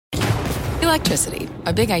Electricity,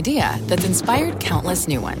 a big idea that's inspired countless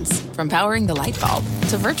new ones. From powering the light bulb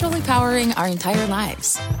to virtually powering our entire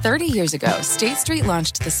lives. 30 years ago, State Street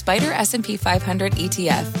launched the Spider S&P 500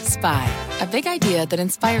 ETF, SPY. A big idea that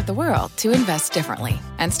inspired the world to invest differently.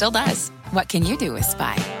 And still does. What can you do with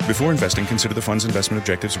SPY? Before investing, consider the fund's investment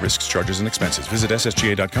objectives, risks, charges, and expenses. Visit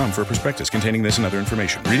ssga.com for a prospectus containing this and other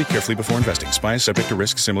information. Read it carefully before investing. SPY is subject to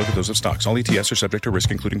risks similar to those of stocks. All ETFs are subject to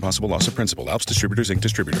risk, including possible loss of principal. Alps Distributors, Inc.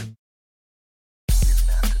 Distributor.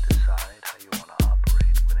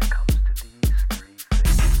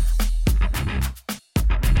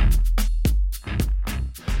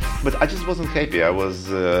 But I just wasn't happy. I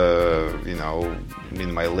was,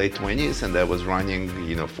 in my late 20s, and I was running,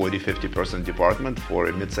 40-50-person department for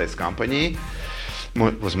a mid-sized company.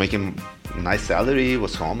 Was making a nice salary,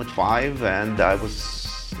 was home at 5, and I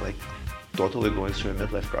was totally going through a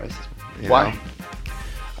midlife crisis. Why?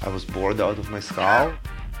 I was bored out of my skull.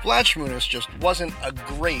 Vlad Shmunis just wasn't a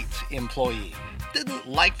great employee. Didn't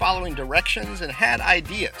like following directions and had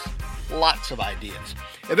ideas. Lots of ideas.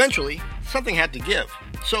 Eventually, something had to give.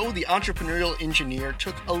 So the entrepreneurial engineer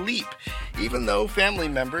took a leap, even though family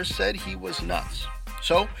members said he was nuts.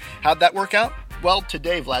 So, how'd that work out? Well,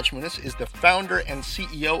 today Vlad Shmunis is the founder and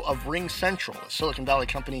CEO of RingCentral, a Silicon Valley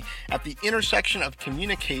company at the intersection of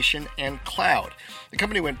communication and cloud. The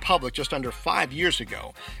company went public just under 5 years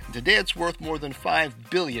ago, and today it's worth more than $5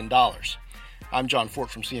 billion. I'm John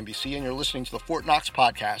Fort from CNBC, and you're listening to the Fort Knox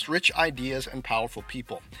Podcast, Rich Ideas and Powerful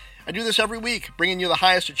People. I do this every week, bringing you the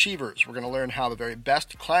highest achievers. We're going to learn how the very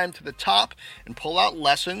best climb to the top and pull out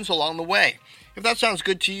lessons along the way. If that sounds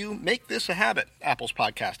good to you, make this a habit. Apple's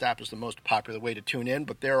podcast app is the most popular way to tune in,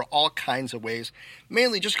 but there are all kinds of ways.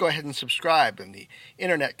 Mainly just go ahead and subscribe, and the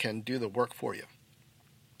internet can do the work for you.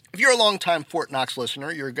 If you're a longtime Fort Knox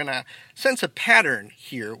listener, you're going to sense a pattern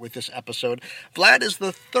here with this episode. Vlad is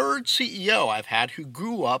the third CEO I've had who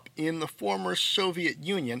grew up in the former Soviet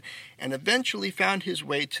Union and eventually found his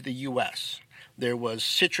way to the U.S. There was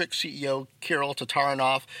Citrix CEO Kirill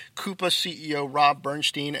Tatarinov, Coupa CEO Rob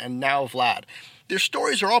Bernstein, and now Vlad. Their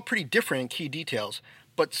stories are all pretty different in key details,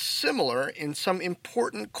 but similar in some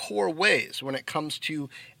important core ways when it comes to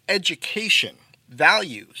education,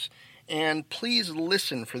 values, and please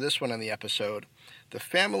listen for this one on the episode, the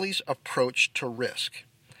family's approach to risk.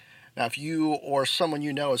 Now, if you or someone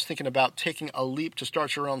you know is thinking about taking a leap to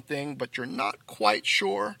start your own thing, but you're not quite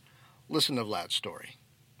sure, listen to Vlad's story.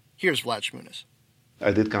 Here's Vlad Shmunis.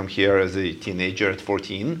 I did come here as a teenager at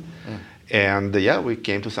 14. And we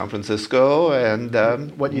came to San Francisco and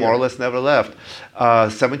what year? More or less never left.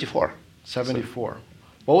 74. 74.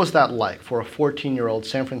 What was that like for a 14-year-old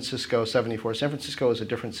San Francisco 74? San Francisco is a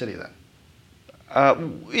different city then.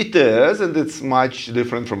 It is, and it's much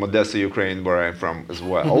different from Odessa, Ukraine, where I'm from as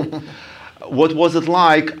well. What was it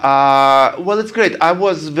like? Well, it's great. I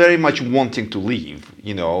was very much wanting to leave.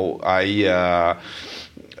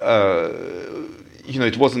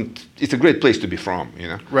 It's a great place to be from,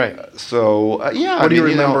 Right. So, What do you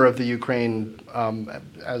remember of the Ukraine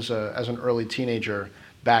as an early teenager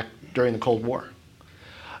back during the Cold War?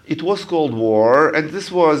 It was Cold War, and this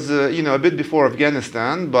was, a bit before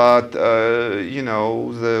Afghanistan, but,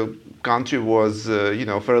 the country was,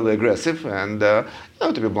 fairly aggressive, and,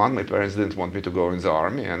 to be blunt, my parents didn't want me to go in the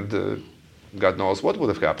army, and God knows what would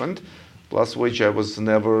have happened, plus which I was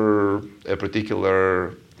never a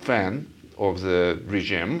particular fan of the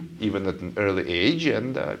regime, even at an early age,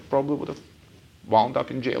 and I probably would have wound up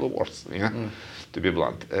in jail or worse, to be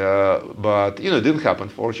blunt. But it didn't happen,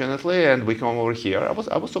 fortunately, and we came over here. I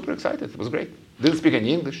was super excited. It was great. Didn't speak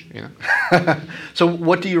any English, So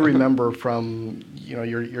what do you remember from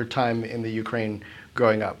your time in the Ukraine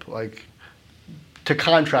growing up, like to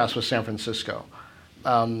contrast with San Francisco?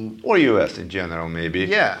 Or U.S. in general, maybe.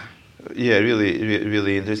 Yeah. Yeah,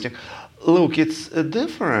 really interesting. Look, it's a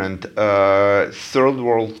different third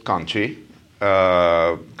world country,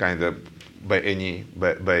 kind of by any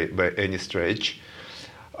stretch.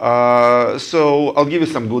 So I'll give you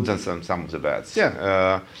some goods and some of the bads.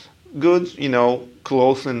 Yeah. Goods,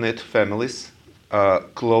 closely knit families,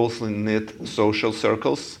 closely knit social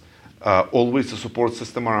circles, always a support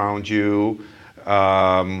system around you.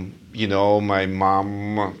 My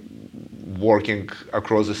mom working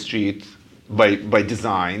across the street by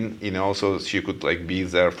design, so she could be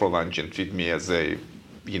there for lunch and feed me as a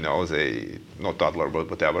not toddler, but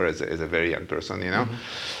whatever, as a very young person,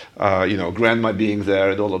 grandma being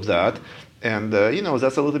there and all of that. And,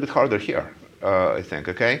 that's a little bit harder here, I think,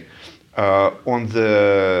 okay? On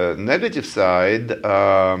the negative side,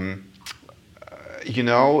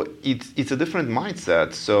 it's a different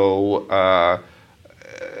mindset. So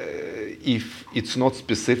if it's not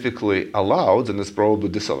specifically allowed, then it's probably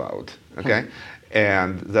disallowed. Okay,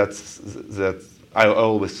 and that's I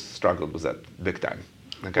always struggled with that big time.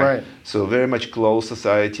 Okay, Right. so very much closed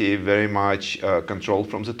society, very much controlled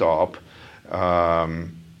from the top.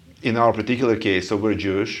 In our particular case, so we're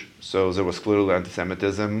Jewish, so there was clearly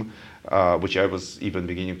anti-Semitism, which I was even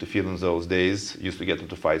beginning to feel in those days. Used to get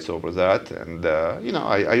into fights over that, and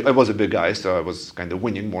I was a big guy, so I was kind of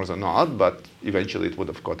winning more than not, but eventually it would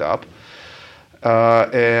have caught up.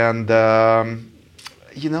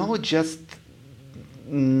 Just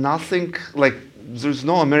nothing, like, there's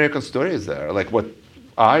no American stories there. Like what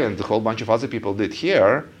I and the whole bunch of other people did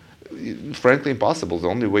here, frankly impossible. The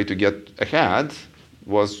only way to get ahead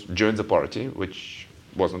was join the party, which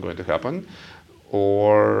wasn't going to happen,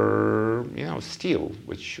 or steal,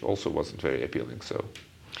 which also wasn't very appealing. So,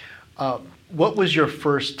 what was your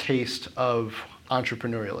first taste of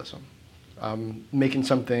entrepreneurialism? Making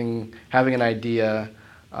something, having an idea,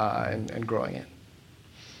 and growing it.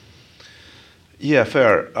 Yeah,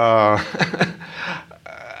 fair.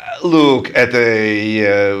 Look, at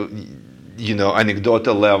a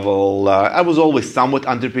anecdotal level, I was always somewhat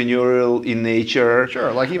entrepreneurial in nature.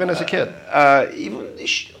 Sure, like even as a kid.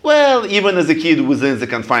 Even as a kid within the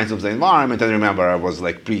confines of the environment. I remember I was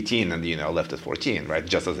like preteen and left at 14, right,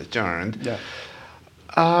 just as it turned. Yeah.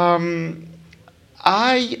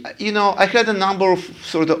 I had a number of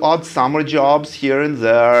sort of odd summer jobs here and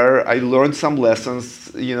there. I learned some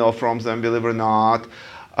lessons, from them, believe it or not.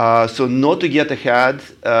 So not to get ahead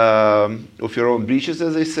of your own breeches,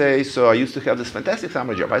 as they say. So I used to have this fantastic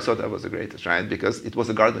summer job. I thought that was the greatest, right? Because it was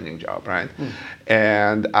a gardening job, right?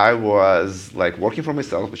 And I was like working for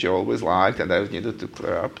myself, which I always liked, and I needed to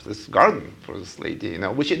clear up this garden for this lady,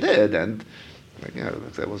 which I did. And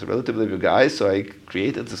I was a relatively big guy, so I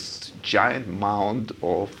created this giant mound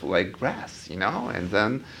of like grass, and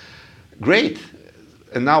then great.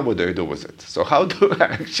 And now what do I do with it? So how do I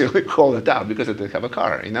actually haul it out? Because I didn't have a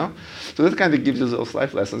car, So that kind of gives you those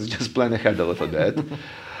life lessons. Just plan ahead a little bit.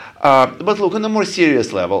 But look, on a more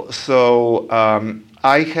serious level. So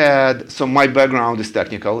my background is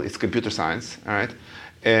technical. It's computer science, all right?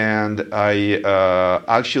 And I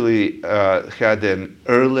actually had an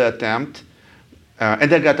early attempt.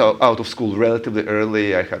 And I got out of school relatively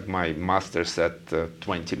early. I had my master's at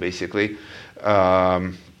 20, basically.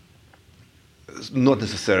 Not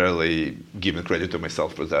necessarily giving credit to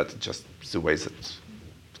myself for that, just the way that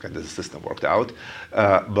kind of the system worked out.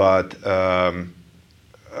 I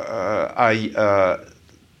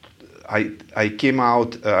came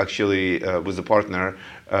out actually with a partner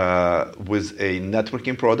with a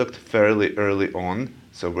networking product fairly early on.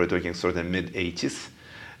 So we're talking sort of mid-80s.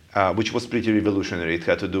 Which was pretty revolutionary. It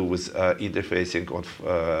had to do with interfacing of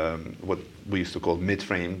what we used to call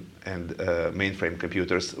mid-frame and mainframe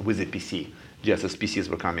computers with a PC, just as PCs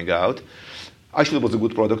were coming out. Actually, it was a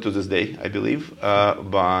good product to this day, I believe,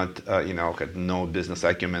 but had no business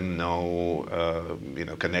acumen, no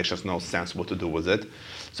connections, no sense what to do with it.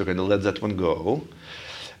 So kind of let that one go.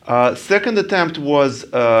 Second attempt was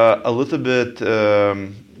a little bit,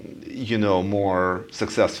 more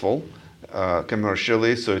successful.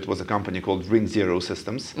 Commercially, so it was a company called Ring Zero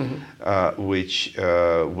Systems, which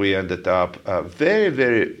we ended up very,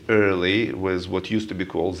 very early with what used to be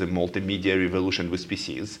called the multimedia revolution with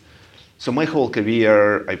PCs. So my whole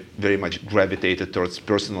career, I very much gravitated towards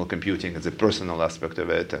personal computing as a personal aspect of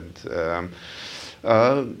it, and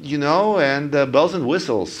bells and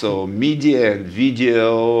whistles. So media and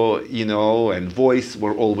video, and voice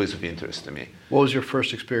were always of interest to me. What was your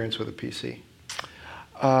first experience with a PC?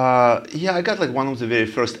 I got like one of the very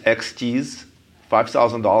first XTs,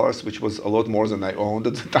 $5,000, which was a lot more than I owned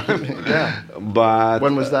at the time. Yeah. But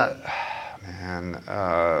when was that?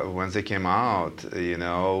 When they came out,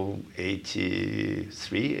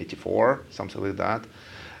 83, 84, something like that.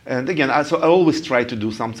 And again, I always try to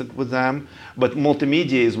do something with them, but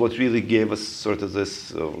multimedia is what really gave us sort of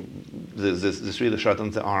this really shot in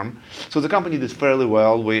the arm. So the company did fairly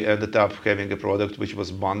well. We ended up having a product which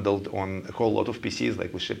was bundled on a whole lot of PCs,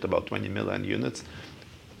 like we shipped about 20 million units,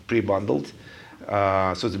 pre-bundled.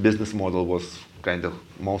 So the business model was kind of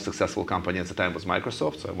most successful company at the time was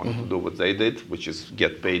Microsoft, so I wanted to do what they did, which is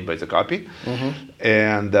get paid by the copy.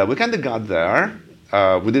 And we kind of got there.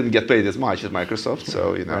 We didn't get paid as much as Microsoft,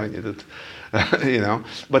 so I needed,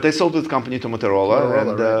 But I sold the company to Motorola,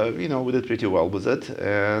 and right. We did pretty well with it,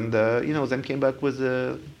 and then came back with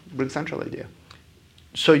the RingCentral idea.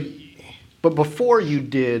 So, but before you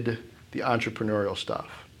did the entrepreneurial stuff,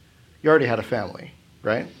 you already had a family,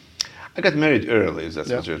 right? I got married early. If that's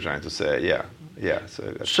what you're trying to say. Yeah.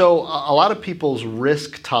 So a lot of people's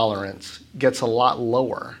risk tolerance gets a lot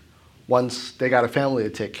lower once they got a family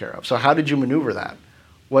to take care of. So how did you maneuver that?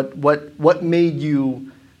 What made you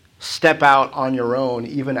step out on your own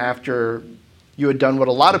even after you had done what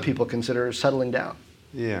a lot of people consider settling down?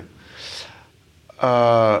 Yeah.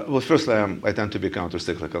 Well, firstly, I tend to be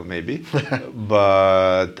counter-cyclical, maybe.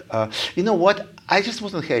 But you know what? I just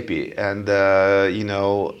wasn't happy. And, you know,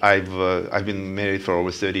 I've been married for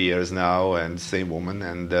over 30 years now, and same woman.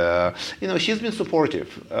 And, you know, she's been supportive.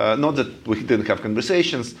 Not that we didn't have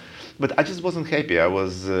conversations, but I just wasn't happy. I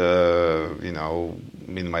was, you know,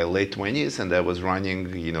 in my late 20s, and I was running,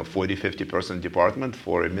 you know, 40-50-person department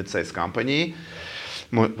for a mid-sized company.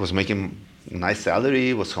 Was making nice salary,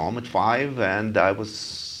 was home at 5, and I was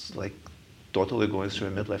like totally going through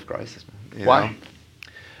a midlife crisis. Why? Know?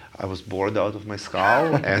 I was bored out of my skull,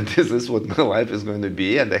 and this is what my life is going to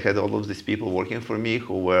be. And I had all of these people working for me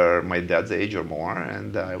who were my dad's age or more,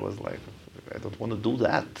 and I was like, I don't want to do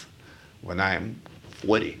that when I'm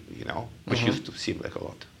 40, you know, which used to seem like a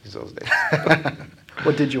lot in those days.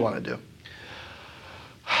 What did you want to do?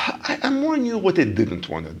 I more knew what I didn't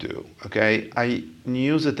want to do, okay? I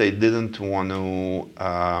knew that I didn't want to,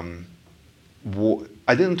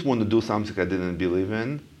 I didn't want to do something I didn't believe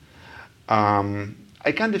in.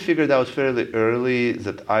 I kind of figured out fairly early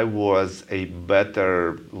that I was a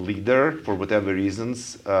better leader, for whatever reasons,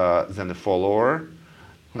 than a follower.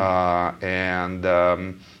 And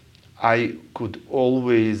I could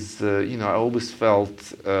always, you know, I always felt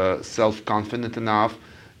self-confident enough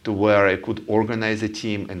to where I could organize a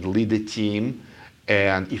team and lead a team.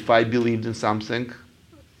 And if I believed in something,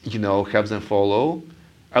 you know, have them follow.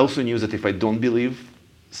 I also knew that if I don't believe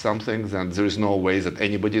something, then there is no way that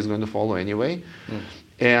anybody is going to follow anyway.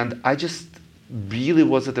 And I just really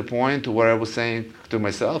was at a point where I was saying to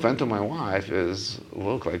myself and to my wife is,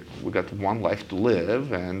 look, like we got one life to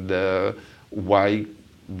live, and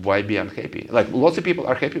why be unhappy? Like lots of people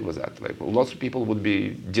are happy with that. Like lots of people would be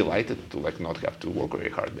delighted to like not have to work very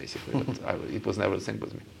hard, basically. But it was never the same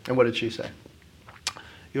with me. And what did she say?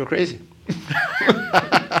 You're crazy.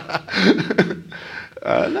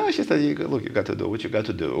 No, she said, look, you got to do what you got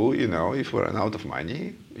to do. You know, if we run out of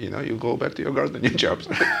money, you know, you go back to your gardening jobs.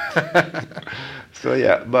 So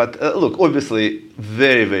yeah, but look, obviously,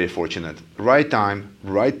 very, very fortunate. Right time,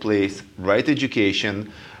 right place, right education.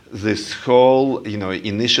 This whole, you know,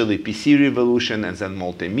 initially PC revolution, and then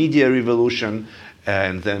multimedia revolution,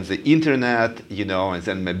 and then the internet, you know, and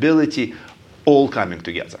then mobility, all coming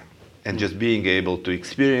together. And just being able to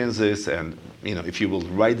experience this, and, you know, if you will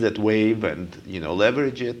ride that wave and, you know,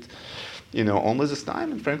 leverage it, you know, only this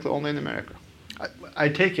time, and frankly, only in America. I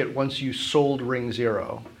take it once you sold Ring Zero,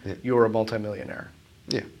 Yeah. you were a multimillionaire.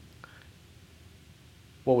 Yeah.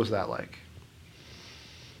 What was that like?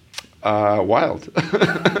 Wild.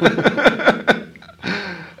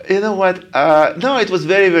 You know what? No, it was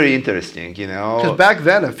very, very interesting, you know. Because back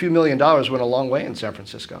then, a few $1 million went a long way in San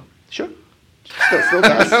Francisco. Sure. Still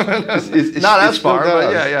does. Not as far, does.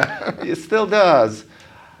 but yeah. It still does.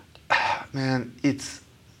 Man,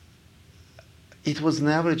 it was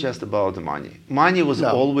never just about the money. Money was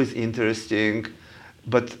always interesting,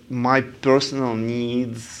 but my personal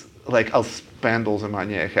needs, like I'll spend all the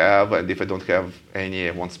money I have, and if I don't have any,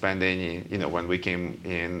 I won't spend any. You know, when we came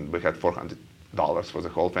in, we had $400 for the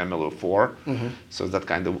whole family of 4. So that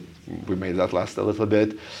kind of, we made that last a little bit.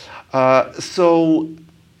 So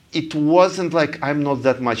it wasn't like I'm not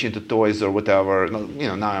that much into toys or whatever. You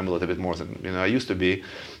know, now I'm a little bit more than, you know, I used to be.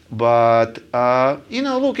 But, you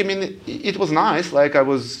know, look, I mean, it was nice. Like I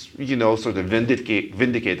was, you know, sort of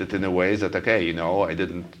vindicated in a way that, okay, you know, I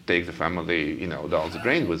didn't take the family, you know, down the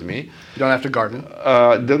drain with me. You don't have to garden.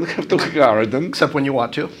 Don't have to garden. Except when you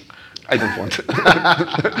want to. I don't want to.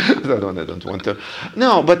 I don't want to.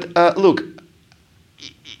 No, but look,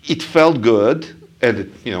 it felt good. And it,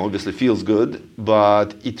 you know, obviously feels good,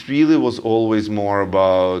 but it really was always more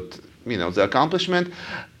about, you know, the accomplishment.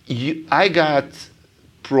 I got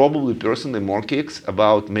probably personally more kicks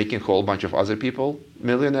about making a whole bunch of other people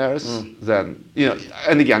millionaires than, you know,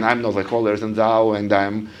 and again, I'm not like holier than thou, and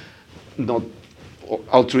I'm not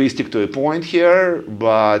altruistic to a point here,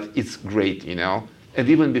 but it's great, you know. And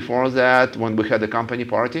even before that, when we had a company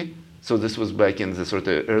party, so this was back in the sort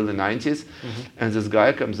of early 90s, and this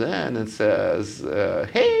guy comes in and says,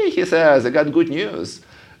 hey, he says, I got good news.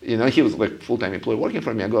 You know, he was like full-time employee working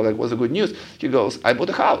for me. I go, like, what's the good news? He goes, I bought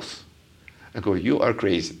a house. I go, you are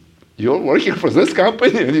crazy. You're working for this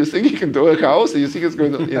company and you think you can do a house and you think it's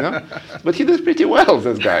going to, you know? But he did pretty well,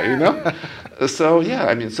 this guy, you know? So yeah,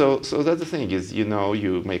 I mean, so that's the thing is, you know,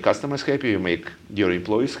 you make customers happy, you make your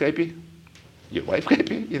employees happy, your wife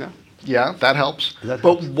happy, you know? Yeah, that helps. That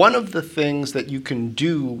but helps. One of the things that you can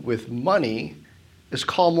do with money is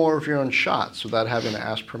call more of your own shots without having to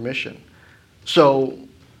ask permission. So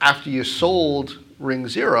after you sold Ring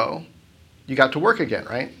Zero, you got to work again,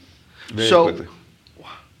 right? Very so quickly.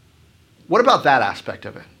 What about that aspect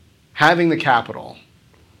of it? Having the capital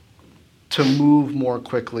to move more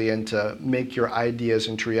quickly and to make your ideas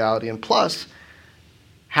into reality, and plus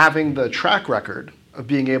having the track record of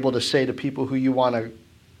being able to say to people who you want to,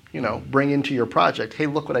 bring into your project, hey,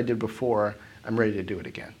 look what I did before, I'm ready to do it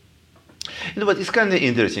again. But it's kind of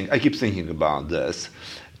interesting. I keep thinking about this.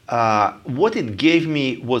 What it gave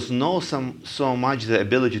me was so much the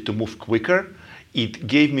ability to move quicker. It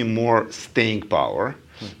gave me more staying power.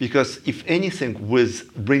 Because if anything, with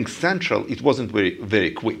Ring Central, it wasn't very,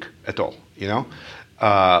 very quick at all.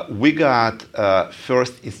 We got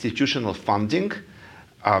first institutional funding,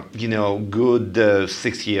 good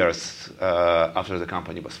 6 years after the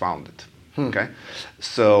company was founded. Okay,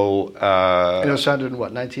 so it was founded in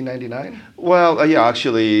what, 1999? Well, yeah,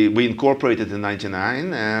 actually, we incorporated in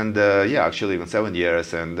 '99, and actually even 7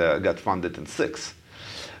 years, and got funded in 6.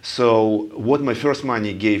 So what my first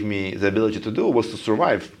money gave me the ability to do was to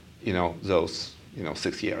survive, those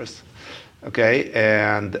 6 years. Okay,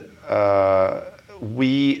 and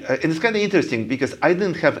and it's kind of interesting because I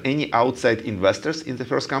didn't have any outside investors in the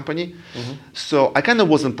first company, so I kind of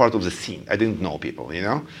wasn't part of the scene. I didn't know people,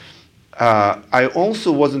 I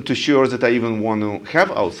also wasn't too sure that I even want to have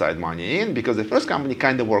outside money in because the first company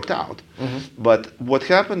kind of worked out. But what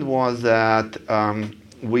happened was that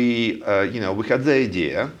we had the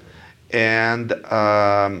idea, and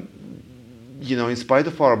in spite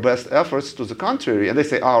of our best efforts, to the contrary, and I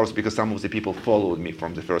say ours because some of the people followed me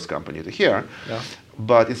from the first company to here. Yeah.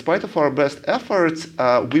 But in spite of our best efforts,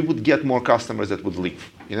 we would get more customers that would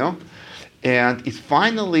leave. And it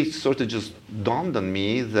finally sort of just dawned on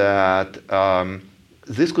me that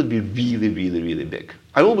this could be really, really, really big.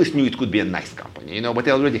 I always knew it could be a nice company, but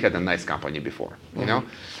I already had a nice company before,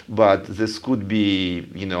 But this could be,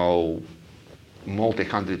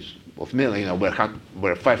 multi-hundreds of million.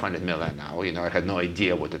 We're 500 million now. I had no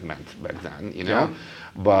idea what it meant back then, Yeah.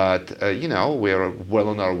 But we're well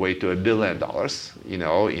on our way to $1 billion, in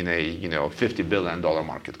a $50 billion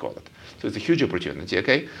market, call it. So it's a huge opportunity,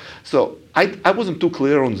 okay? So I wasn't too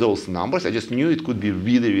clear on those numbers. I just knew it could be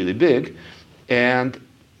really, really big. And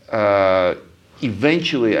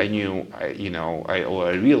eventually I knew,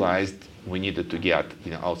 I realized we needed to get,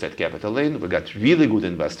 outside capital in. We got really good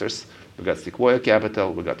investors. We got Sequoia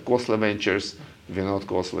Capital. We got Khosla Ventures, Vinod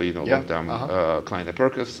Khosla, long-term Klein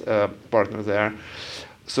Perkins partner there.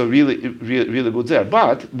 So really, really, really good there.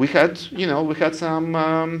 But we had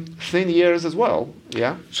some thin years as well.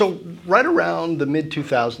 Yeah. So right around the mid to late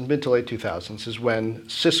 2000s is when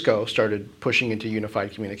Cisco started pushing into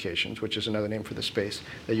unified communications, which is another name for the space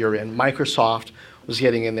that you're in. Microsoft was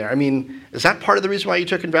getting in there. I mean, is that part of the reason why you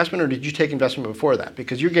took investment, or did you take investment before that?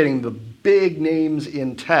 Because you're getting the big names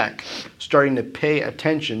in tech starting to pay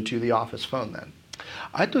attention to the Office phone then.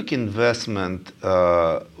 I took investment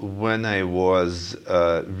when I was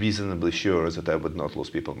reasonably sure that I would not lose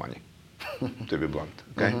people money, to be blunt.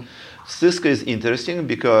 Okay, Cisco is interesting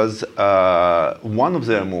because one of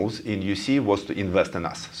their moves in UC was to invest in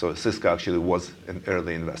us. So Cisco actually was an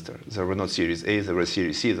early investor. There were not Series A, there were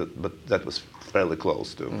Series C, but that was fairly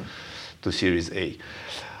close to Series A.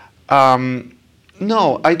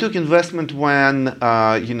 No, I took investment when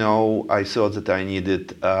I thought that I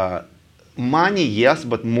needed money, yes,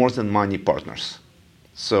 but more than money, partners.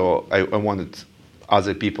 So I wanted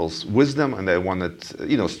other people's wisdom, and I wanted,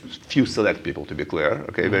 few select people, to be clear,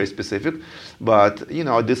 okay, very specific. But,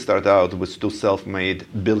 I did start out with 2 self-made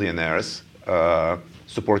billionaires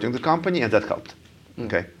supporting the company, and that helped,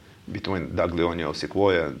 okay, between Doug Leone of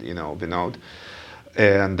Sequoia and, Vinod.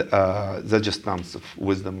 And that's just tons of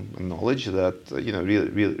wisdom and knowledge that, really,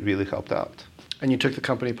 really, really helped out. And you took the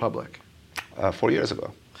company public? 4 years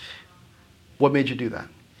ago. What made you do that?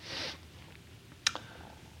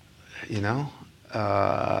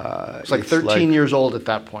 It's like 13 years old at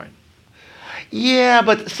that point. Yeah,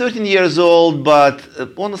 but 13 years old, but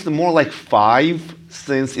honestly more like 5,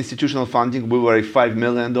 since institutional funding. We were a $5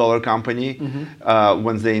 million company.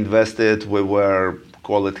 When they invested, we were,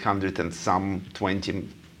 call it 100 and some 20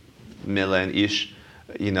 million-ish,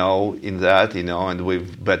 in that, and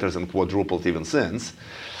we've better than quadrupled even since.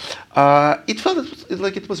 It felt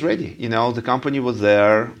like it was ready. The company was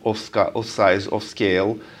there, of size, of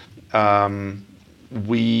scale.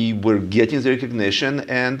 We were getting the recognition.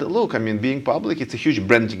 And look, being public, it's a huge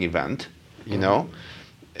branding event,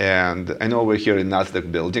 And I know we're here in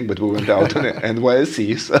Nasdaq building, but we went out on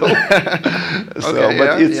NYSE, so Okay,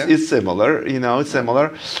 but yeah. it's similar, it's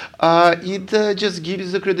similar. It just gives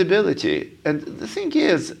you the credibility. And the thing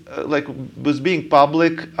is, like with being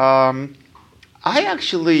public, I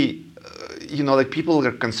actually, like people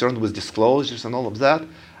are concerned with disclosures and all of that.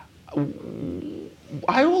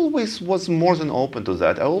 I always was more than open to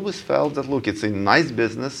that. I always felt that, look, it's a nice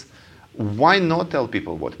business. Why not tell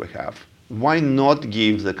people what we have? Why not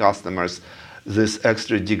give the customers this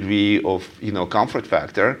extra degree of, comfort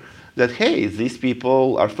factor that, hey, these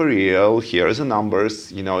people are for real. Here are the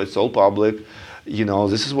numbers. It's all public.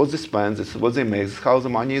 This is what they spend. This is what they make. This is how the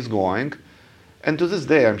money is going. And to this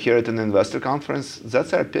day, I'm here at an investor conference.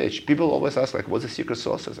 That's our pitch. People always ask, like, what's the secret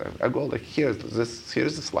sauces? I go, like, here's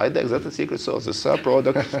the slide deck. That's the secret sauce. This is our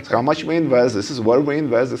product. This is how much we invest. This is where we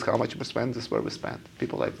invest. This is how much we spend. This is where we spend.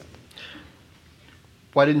 People like that.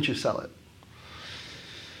 Why didn't you sell it?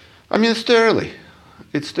 I mean, it's too early.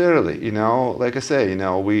 It's too early. Like I say,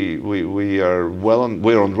 we're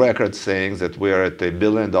on record saying that we're at $1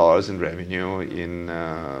 billion in revenue in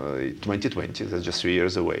 2020. That's just 3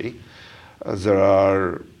 years away. There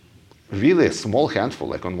are really a small handful,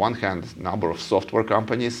 like on one hand, number of software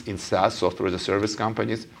companies in SaaS, software as a service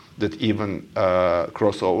companies, that even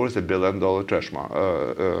cross over the $1 billion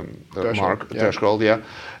threshold, yeah.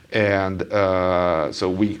 And so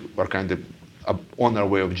we are kind of on our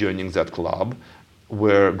way of joining that club.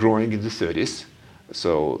 We're growing in the 30s,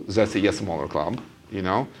 so that's a smaller club,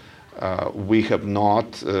 We have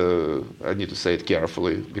not, I need to say it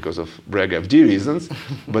carefully because of Reg FD reasons,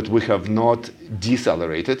 but we have not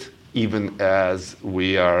decelerated even as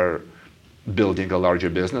we are building a larger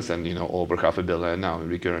business and, over $500 million now in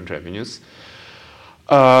recurrent revenues.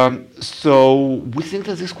 So we think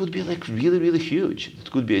that this could be like really, really huge. It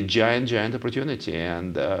could be a giant, giant opportunity,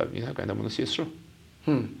 and kind of want to see it through.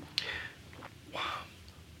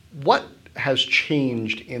 What has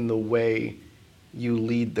changed in the way you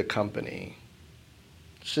lead the company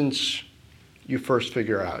since you first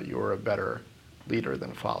figure out you're a better leader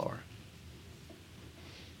than a follower?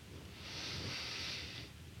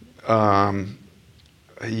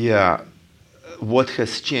 What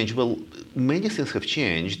has changed? Well, many things have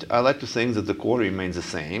changed. I like to think that the core remains the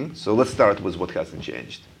same. So let's start with what hasn't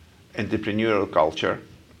changed. Entrepreneurial culture.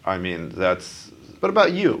 I mean, that's... What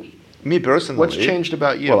about you? Me personally. What's changed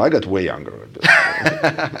about you? Well, I got way younger.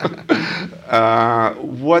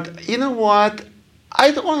 You know what?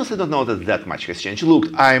 I honestly don't know that much has changed. Look,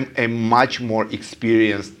 I'm a much more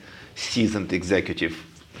experienced, seasoned executive,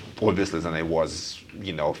 obviously, than I was,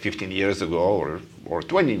 15 years ago or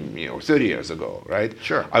 20 or 30 years ago, right?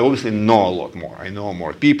 Sure. I obviously know a lot more. I know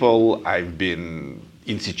more people. I've been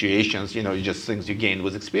in situations, just things you gain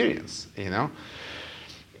with experience,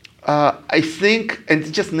 I think,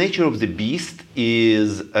 and just nature of the beast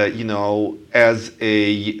is, as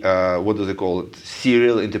a, what do they call it,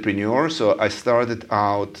 serial entrepreneur. So I started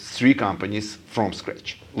out 3 companies from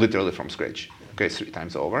scratch, literally from scratch, 3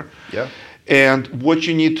 times over. Yeah. And what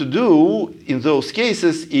you need to do in those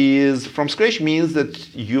cases is, from scratch means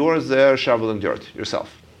that you're there shoveling dirt yourself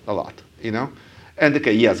a lot, And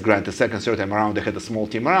okay, yes, granted, second, third time around, I had a small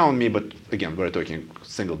team around me, but again, we're talking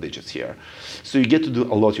single digits here. So you get to do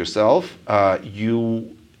a lot yourself. You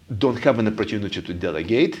don't have an opportunity to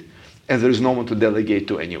delegate, and there is no one to delegate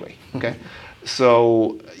to anyway, okay?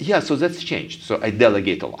 So that's changed. So I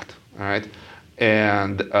delegate a lot, all right?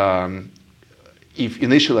 And if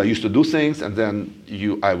initially I used to do things, and then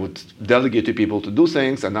I would delegate to people to do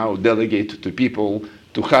things, and now delegate to people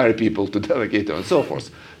to hire people to delegate to, and so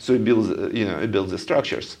forth. So it builds, the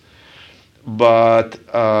structures. But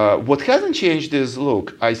what hasn't changed is,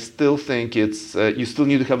 look, I still think it's you still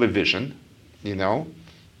need to have a vision. You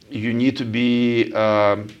need to be,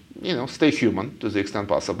 stay human to the extent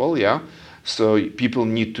possible. Yeah. So people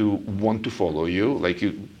need to want to follow you, like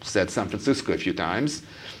you said, San Francisco a few times.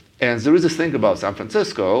 And there is this thing about San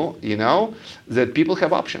Francisco, that people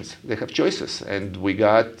have options. They have choices. And we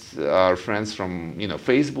got our friends from,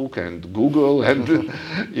 Facebook and Google and,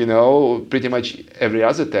 pretty much every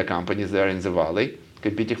other tech company there in the Valley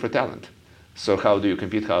competing for talent. So how do you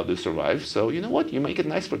compete? How do you survive? So you know what? You make it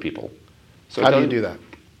nice for people. So how do you do that?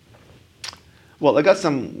 Well, I got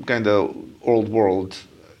some kind of old world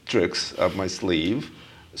tricks up my sleeve.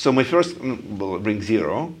 So my first, Ring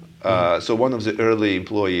Zero. So one of the early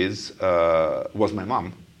employees was my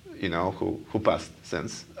mom, who passed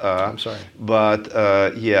since. I'm sorry. But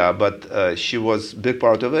she was a big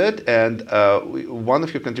part of it, and one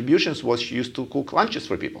of her contributions was she used to cook lunches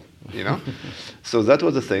for people, So that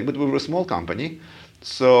was the thing. But we were a small company,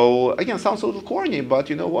 So again, sounds a little corny, but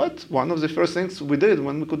you know what? One of the first things we did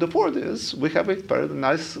when we could afford is we have a very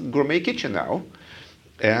nice gourmet kitchen now.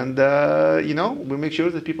 And we make sure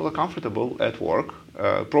that people are comfortable at work.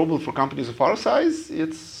 Probably for companies of our size,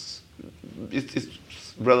 it's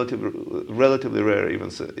relatively rare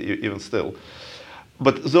even still.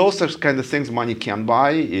 But those are kind of things money can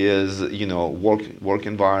buy is, work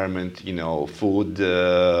environment, food,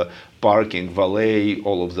 parking, valet,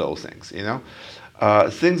 all of those things,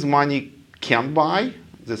 Things money can't buy,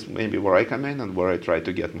 this may be where I come in and where I try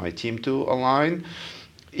to get my team to align,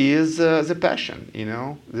 is the passion,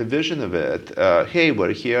 the vision of it. Hey,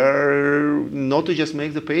 we're here not to just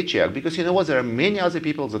make the paycheck, because you know what, there are many other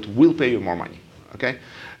people that will pay you more money, okay?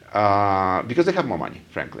 Because they have more money,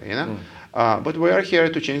 frankly, But we are here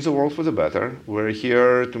to change the world for the better. We're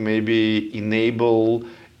here to maybe enable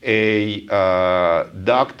a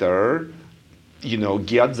doctor,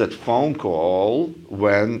 get that phone call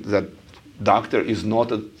when that doctor is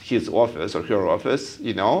not at his office or her office,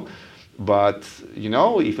 But,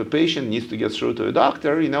 if a patient needs to get through to a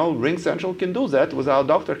doctor, RingCentral can do that without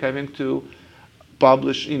doctor having to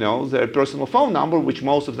publish, their personal phone number, which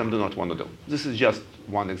most of them do not want to do. This is just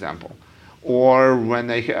one example. Or when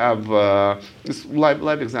they have this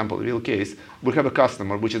live example, real case, we have a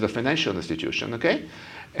customer, which is a financial institution, okay?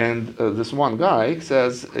 And this one guy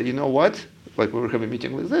says, you know what? Like we were having a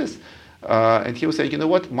meeting like this, and he was saying, you know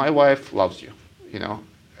what? My wife loves you,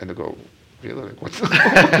 And I go, really? Like, what?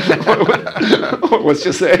 What's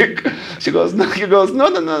she saying? She goes, no. He goes,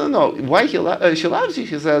 no. Why she loves you?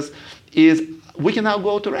 He says, is we can now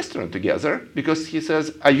go to a restaurant together, because he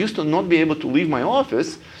says, I used to not be able to leave my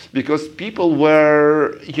office because people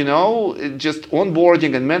were, just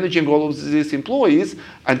onboarding and managing all of these employees,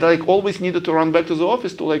 and I always needed to run back to the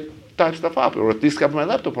office to type stuff up, or at least have my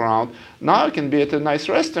laptop around. Now I can be at a nice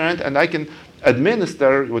restaurant and I can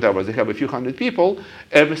administer whatever, they have a few hundred people,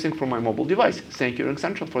 everything from my mobile device. Thank you,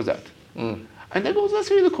 RingCentral, for that. And I go, that's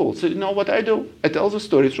really cool. So you know what I do? I tell the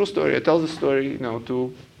story, true story. I tell the story,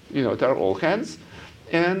 to our all hands,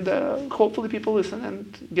 and hopefully people listen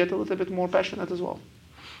and get a little bit more passionate as well.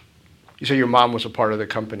 You say your mom was a part of the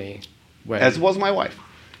company when? As was my wife.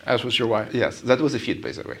 As was your wife? Yes, that was a feat,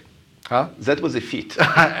 by the way. Huh? That was a feat.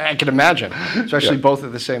 I can imagine, especially both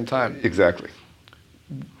at the same time. Exactly.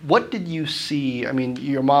 What did you see? I mean,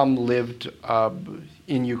 your mom lived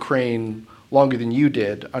in Ukraine longer than you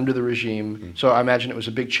did under the regime, so I imagine it was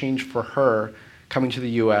a big change for her coming to the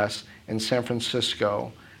U.S. and San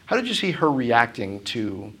Francisco. How did you see her reacting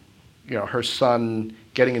to, her son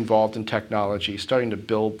getting involved in technology, starting to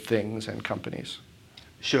build things and companies?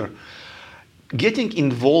 Sure. Getting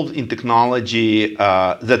involved in technology,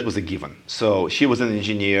 that was a given. So she was an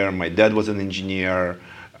engineer, my dad was an engineer.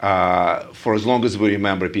 For as long as we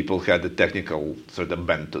remember, people had a technical sort of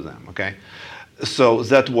bent to them, okay? So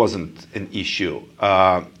that wasn't an issue.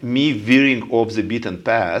 Me veering off the beaten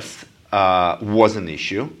path was an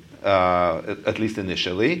issue, at least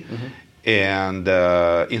initially. And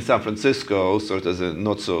in San Francisco, sort of the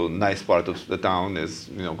not so nice part of the town is,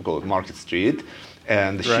 we call it Market Street.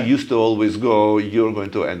 And she used to always go, you're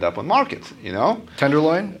going to end up on Market,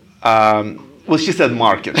 Tenderloin? Well, she said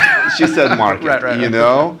Market. She said Market,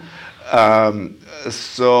 right.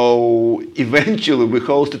 So eventually we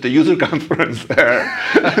hosted a user conference there.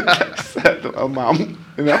 I said, well, Mom,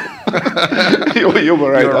 you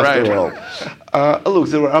were right after all. Look,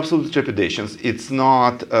 there were absolute trepidations. It's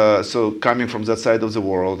not, so coming from that side of the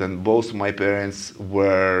world, and both my parents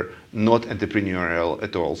were not entrepreneurial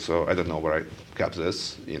at all, so I don't know where I got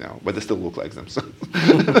this, but they still look like them. So,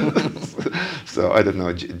 so I don't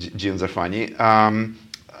know, genes are funny.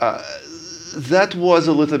 That was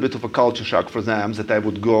a little bit of a culture shock for them, that I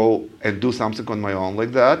would go and do something on my own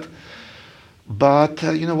like that. But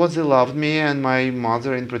you know what? They loved me, and my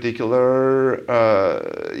mother in particular.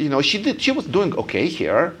 She was doing okay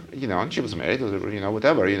here, and she was married,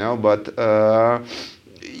 whatever, But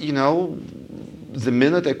the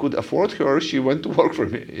minute I could afford her, she went to work for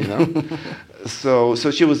me, So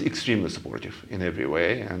she was extremely supportive in every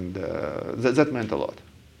way, and that meant a lot.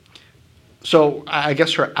 So I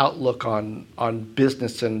guess her outlook on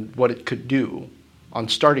business and what it could do on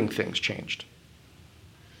starting things changed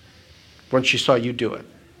once she saw you do it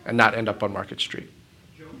and not end up on Market Street,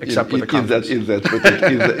 except with a conference. In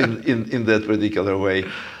that particular way.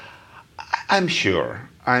 I'm sure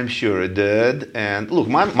it did. And look,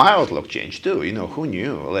 my outlook changed too. Who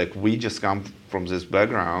knew? Like, we just come from this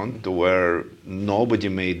background to where nobody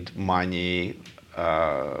made money,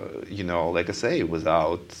 like I say,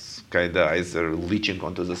 without kind of either leeching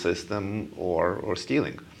onto the system or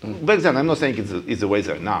stealing. Back then, I'm not saying it's the way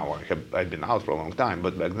there now. I've been out for a long time,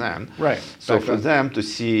 but back then. Right. So for them to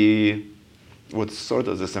see what's sort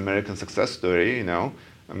of this American success story,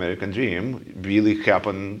 American dream, really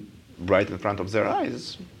happen right in front of their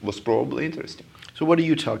eyes was probably interesting. So what do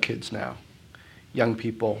you tell kids now, young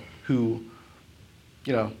people who,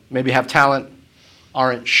 maybe have talent,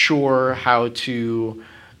 aren't sure how to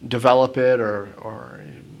develop it or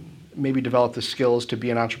maybe develop the skills to be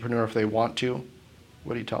an entrepreneur if they want to?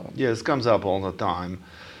 What do you tell them? Yeah, this comes up all the time.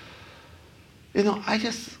 I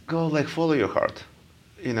just go follow your heart.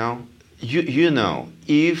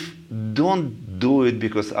 If don't do it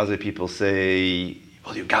because other people say,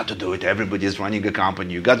 well, you got to do it. Everybody's running a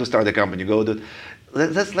company. You got to start a company. Go do it.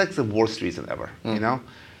 That's like the worst reason ever.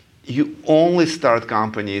 You only start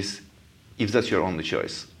companies if that's your only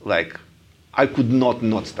choice. I could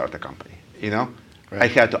not start a company. Right. I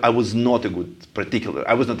had to. I was not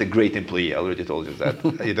I was not a great employee. I already told you that.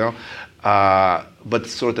 But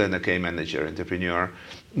sort of an okay manager, entrepreneur.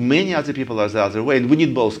 Many other people are the other way, and we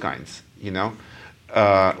need both kinds.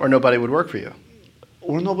 Or nobody would work for you.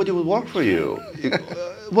 Or nobody would work for you.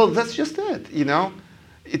 Well, that's just it.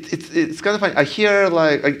 It's kind of funny. I hear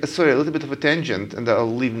sorry, a little bit of a tangent, and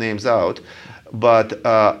I'll leave names out. But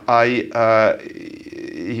I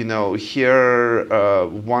hear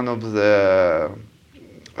one of the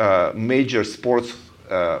major sports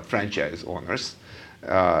franchise owners.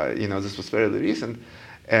 This was fairly recent,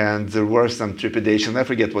 and there were some trepidation. I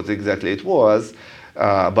forget what exactly it was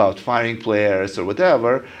about firing players or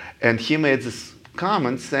whatever. And he made this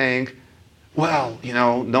comment saying, well,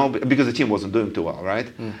 no, because the team wasn't doing too well, right?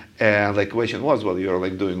 And the question was, well, you're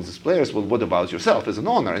doing these players. Well, what about yourself as an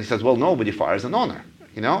owner? And he says, well, nobody fires an owner,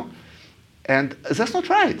 And that's not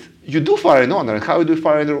right. You do fire an owner. And how do you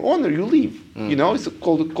fire an owner? You leave. It's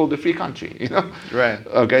called a free country. Right.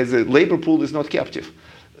 Okay. The labor pool is not captive.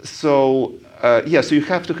 So so you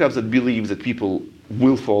have to have that belief that people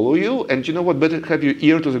will follow you, and better have your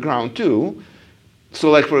ear to the ground too.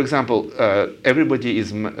 So, for example, everybody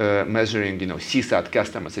is measuring, CSAT,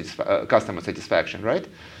 customer satisfaction, right?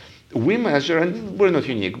 We measure, and we're not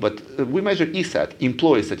unique, but we measure ESAT,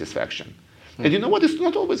 employee satisfaction. And you know what? It's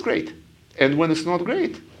not always great. And when it's not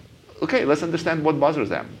great, okay, let's understand what bothers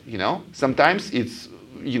them. Sometimes it's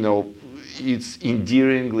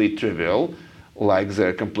endearingly trivial, like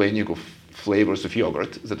they're complaining of flavors of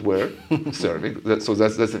yogurt that we're serving. So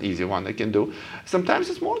that's an easy one I can do. Sometimes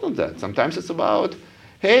it's more than that. Sometimes it's about,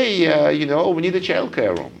 hey, we need a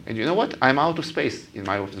childcare room. And you know what? I'm out of space in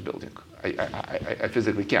my office building. I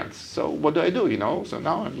physically can't. So what do I do? So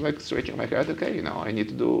now I'm scratching my head. Okay, I need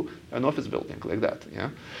to do an office building like that.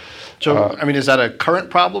 So is that a current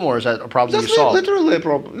problem, or is that a problem you solved? That's literally a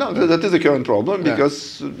problem. No, that is a current problem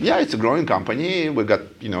because it's a growing company. We've got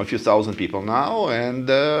a few thousand people now, and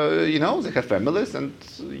they have families, and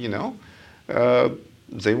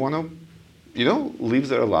they want to live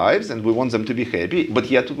their lives, and we want them to be happy, but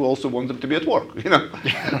yet we also want them to be at work,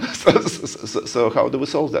 So how do we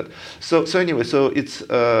solve that? So anyway, so it's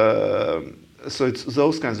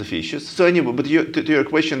those kinds of issues. So anyway, but to your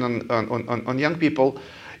question on young people,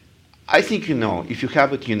 I think if you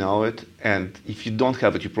have it, you know it, and if you don't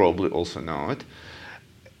have it, you probably also know it.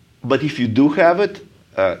 But if you do have it,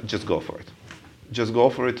 just go for it. Just go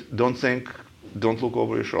for it. Don't think. Don't look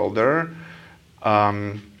over your shoulder.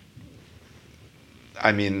 I'm,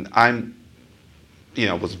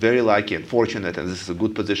 was very lucky and fortunate, and this is a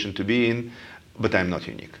good position to be in, but I'm not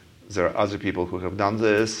unique. There are other people who have done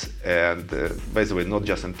this, and by the way, not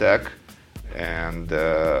just in tech. And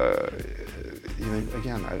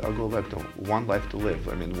again, I'll go back to one life to live.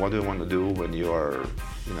 What do you want to do when you are,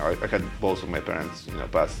 I had both of my parents,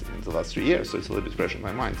 pass in the last 3 years, so it's a little bit fresh in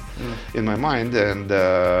my mind. And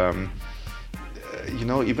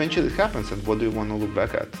eventually it happens, and what do you want to look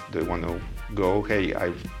back at? Do you want to go, hey,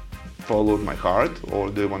 I've followed my heart, or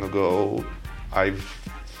do you want to go, I've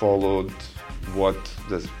followed what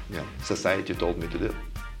the society told me to do?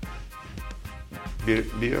 Be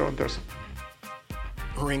your own person.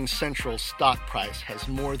 RingCentral stock price has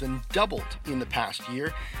more than doubled in the past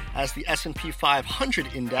year as the S&P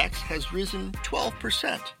 500 index has risen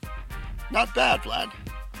 12%. Not bad, Vlad.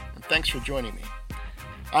 And thanks for joining me.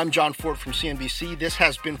 I'm John Fort from CNBC. This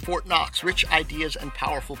has been Fort Knox, Rich Ideas and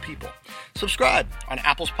Powerful People. Subscribe on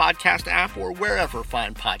Apple's podcast app or wherever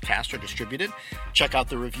fine podcasts are distributed. Check out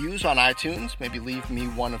the reviews on iTunes. Maybe leave me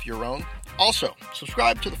one of your own. Also,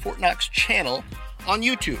 subscribe to the Fort Knox channel on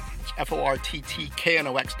YouTube. It's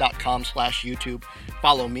FortTKNOX.com/YouTube.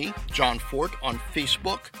 Follow me, John Fort, on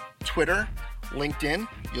Facebook, Twitter, LinkedIn.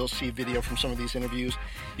 You'll see video from some of these interviews.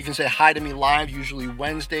 You can say hi to me live, usually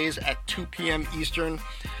Wednesdays at 2 p.m. Eastern.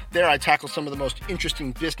 There I tackle some of the most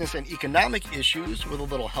interesting business and economic issues with a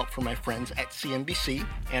little help from my friends at CNBC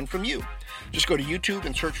and from you. Just go to YouTube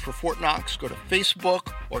and search for Fort Knox. Go to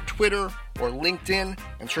Facebook or Twitter or LinkedIn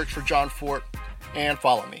and search for Jon Fortt and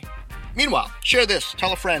follow me. Meanwhile, share this,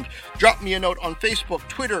 tell a friend, drop me a note on Facebook,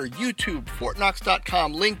 Twitter, YouTube,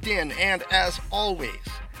 FortKnox.com, LinkedIn, and as always,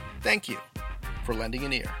 thank you for lending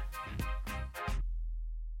an ear.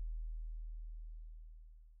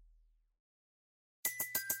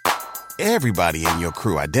 Everybody in your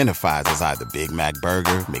crew identifies as either Big Mac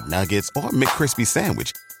Burger, McNuggets, or McCrispy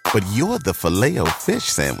Sandwich. But you're the Filet-O-Fish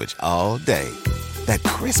Sandwich all day. That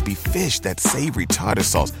crispy fish, that savory tartar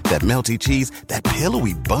sauce, that melty cheese, that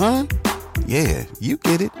pillowy bun. Yeah, you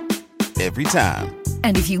get it. Every time.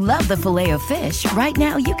 And if you love the Filet-O-Fish, right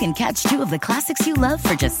now you can catch two of the classics you love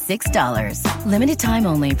for just $6. Limited time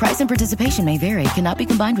only. Price and participation may vary. Cannot be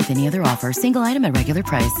combined with any other offer. Single item at regular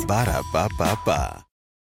price. Ba-da-ba-ba-ba.